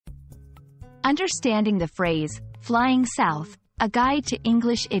Understanding the phrase, flying south, a guide to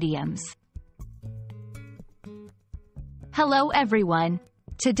English idioms. Hello everyone.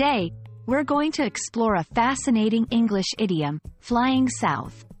 Today, we're going to explore a fascinating English idiom, flying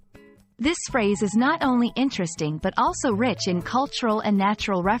south. This phrase is not only interesting but also rich in cultural and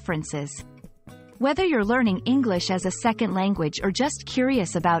natural references. Whether you're learning English as a second language or just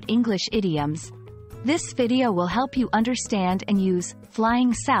curious about English idioms, this video will help you understand and use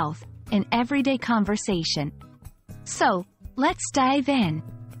flying south in everyday conversation. So, let's dive in.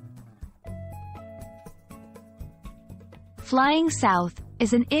 Flying south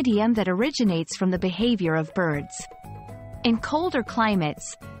is an idiom that originates from the behavior of birds. In colder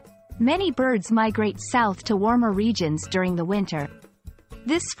climates, many birds migrate south to warmer regions during the winter.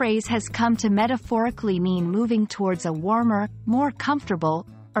 This phrase has come to metaphorically mean moving towards a warmer, more comfortable,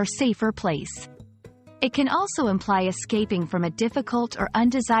 or safer place. It can also imply escaping from a difficult or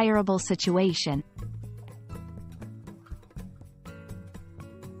undesirable situation.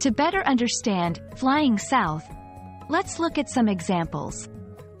 To better understand flying south, let's look at some examples.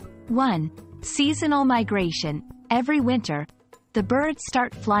 1. Seasonal migration. Every winter, the birds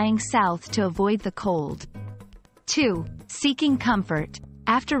start flying south to avoid the cold. 2. Seeking comfort.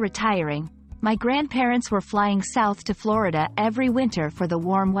 After retiring, my grandparents were flying south to Florida every winter for the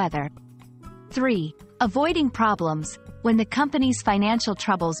warm weather. 3. Avoiding problems. When the company's financial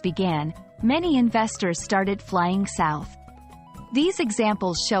troubles began, many investors started flying south. These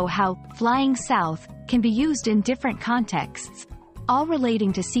examples show how flying south can be used in different contexts, all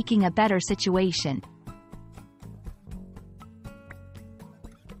relating to seeking a better situation.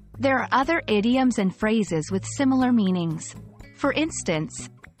 There are other idioms and phrases with similar meanings. For instance,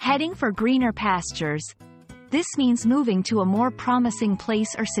 heading for greener pastures. This means moving to a more promising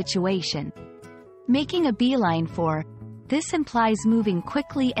place or situation. Making a beeline for. This implies moving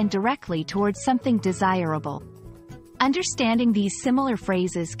quickly and directly towards something desirable. Understanding these similar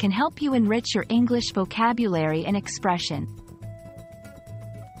phrases can help you enrich your English vocabulary and expression.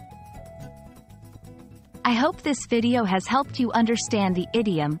 I hope this video has helped you understand the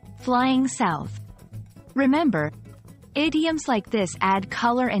idiom, flying south. Remember, idioms like this add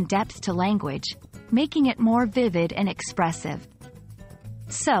color and depth to language, making it more vivid and expressive.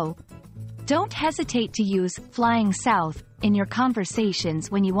 So, don't hesitate to use flying south in your conversations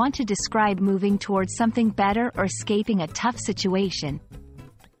when you want to describe moving towards something better or escaping a tough situation.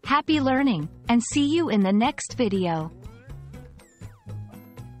 Happy learning, and see you in the next video.